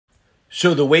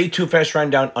So the way Too Fast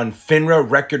Rundown on FINRA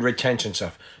record retention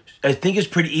stuff, I think it's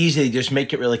pretty easy to just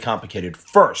make it really complicated.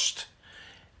 First,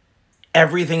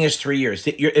 everything is 3 years.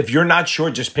 If you're not sure,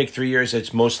 just pick 3 years.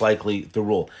 It's most likely the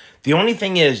rule. The only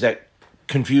thing is that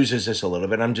confuses this a little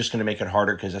bit. I'm just going to make it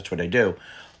harder because that's what I do.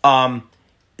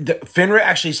 The FINRA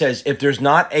actually says if there's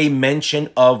not a mention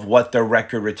of what the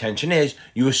record retention is,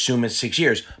 you assume it's 6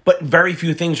 years. But very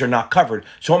few things are not covered.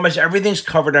 So almost everything's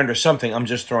covered under something. I'm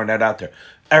just throwing that out there.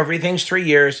 Everything's 3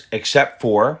 years except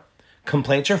for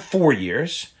complaints are 4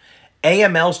 years.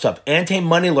 AML stuff,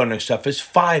 anti-money laundering stuff is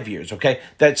 5 years, okay?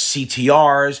 That's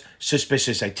CTRs,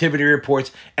 suspicious activity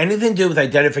reports, anything to do with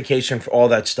identification for all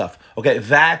that stuff, okay?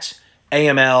 That's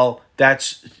AML,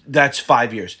 that's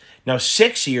 5 years. Now,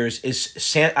 6 years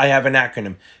is, I have an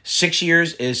acronym. 6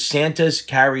 years is Santa's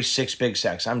carry 6 big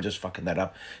sacks. I'm just fucking that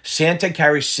up. Santa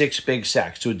carries 6 big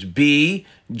sacks. So it's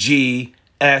BGSCS.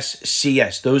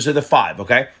 Those are the 5,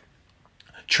 okay?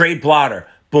 Trade blotter,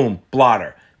 boom,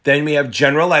 blotter. Then we have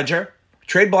general ledger.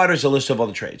 Trade blotter is a list of all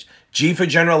the trades. G for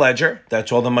general ledger.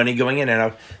 That's all the money going in and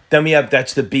out. Then we have,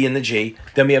 that's the B and the G.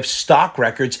 Then we have stock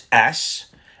records, S.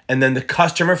 And then the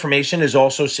customer information is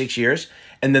also 6 years.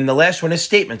 And then the last one is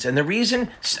statements. And the reason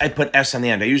I put S on the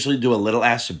end, I usually do a little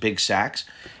S, a big sacks,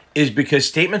 is because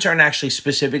statements aren't actually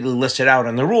specifically listed out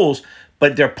on the rules,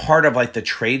 but they're part of like the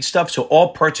trade stuff. So all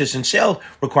purchase and sale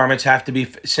requirements have to be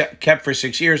kept for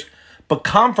 6 years. But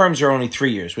confirms are only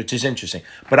 3 years, which is interesting.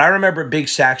 But I remember big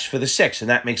sacks for the 6, and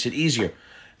that makes it easier.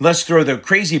 Let's throw the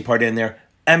crazy part in there.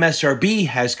 MSRB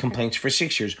has complaints for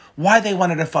 6 years. Why they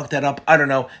wanted to fuck that up, I don't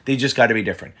know. They just got to be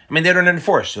different. I mean, they don't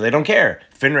enforce, so they don't care.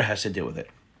 FINRA has to deal with it.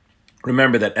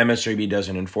 Remember that MSRB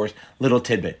doesn't enforce. Little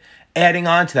tidbit. Adding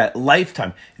on to that,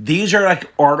 lifetime. These are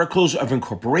like articles of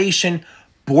incorporation,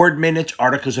 board minutes,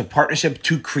 articles of partnership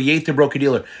to create the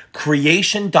broker-dealer.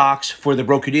 Creation docs for the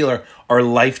broker-dealer are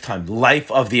lifetime,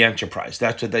 life of the enterprise.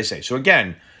 That's what they say. So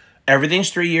again,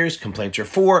 everything's 3 years, complaints are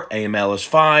 4, AML is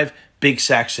 5, big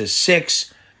sacks is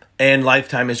 6, and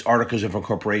lifetime is articles of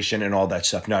incorporation and all that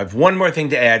stuff. Now, I have one more thing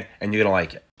to add, and you're going to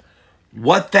like it.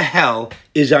 What the hell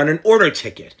is on an order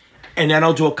ticket? And then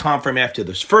I'll do a confirm after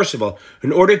this. First of all,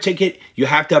 an order ticket, you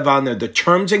have to have on there the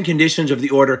terms and conditions of the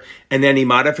order and any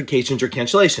modifications or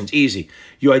cancellations. Easy.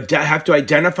 You have to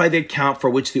identify the account for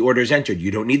which the order is entered. You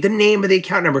don't need the name of the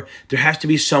account number. There has to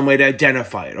be some way to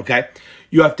identify it, okay?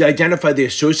 You have to identify the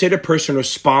associated person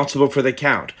responsible for the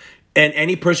account and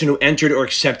any person who entered or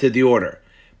accepted the order.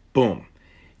 Boom.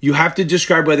 You have to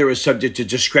describe whether it was subject to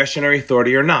discretionary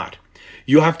authority or not.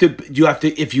 You have to,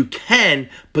 if you can,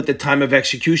 put the time of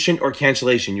execution or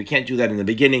cancellation. You can't do that in the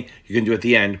beginning. You can do it at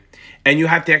the end. And you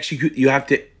have to execute, you have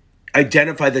to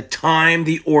identify the time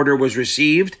the order was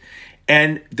received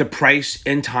and the price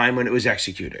and time when it was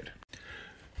executed.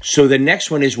 So the next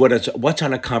one is what's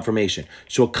on a confirmation.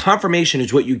 So a confirmation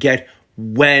is what you get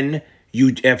when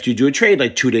after you do a trade,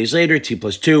 like 2 days later,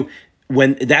 T+2,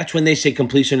 that's when they say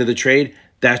completion of the trade,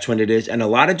 that's when it is. And a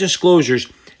lot of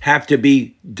disclosures have to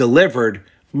be delivered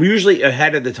usually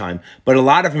ahead of the time, but a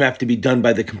lot of them have to be done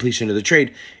by the completion of the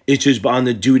trade. It's just on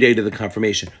the due date of the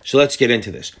confirmation. So let's get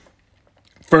into this.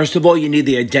 First of all, you need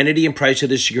the identity and price of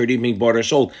the security being bought or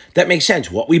sold. That makes sense.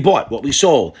 What we bought, what we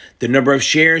sold, the number of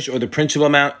shares or the principal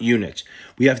amount, units.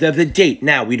 We have to have the date.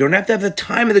 Now, we don't have to have the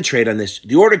time of the trade on this.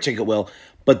 The order ticket will,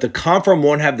 but the confirm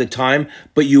won't have the time,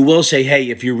 but you will say, hey,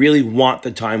 if you really want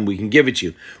the time, we can give it to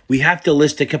you. We have to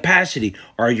list the capacity.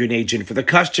 Are you an agent for the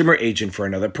customer, agent for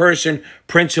another person,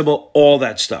 principal, all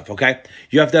that stuff, okay?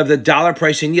 You have to have the dollar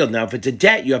price and yield. Now, if it's a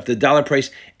debt, you have the dollar price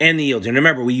and the yield. And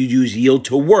remember, we use yield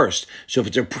to worst. So if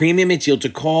it's a premium, it's yield to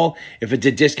call. If it's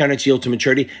a discount, it's yield to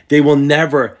maturity. They will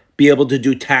never be able to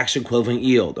do tax equivalent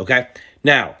yield, okay?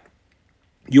 Now,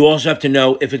 you also have to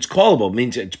know if it's callable. It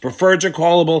means it's preferreds are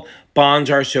callable, bonds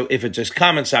are. So if it's just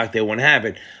common stock, they won't have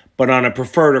it. But on a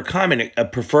preferred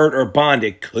or bond,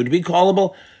 it could be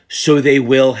callable. So they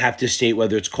will have to state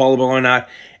whether it's callable or not.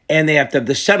 And they have to have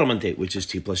the settlement date, which is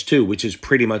T+2, which is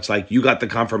pretty much like you got the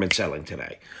confirmation settling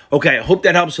today. Okay, I hope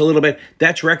that helps a little bit.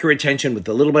 That's record retention with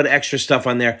a little bit of extra stuff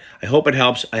on there. I hope it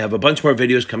helps. I have a bunch more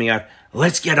videos coming out.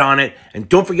 Let's get on it. And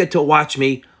don't forget to watch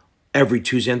me every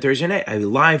Tuesday and Thursday night. I have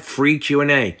live free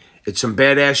Q&A. It's some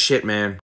badass shit, man.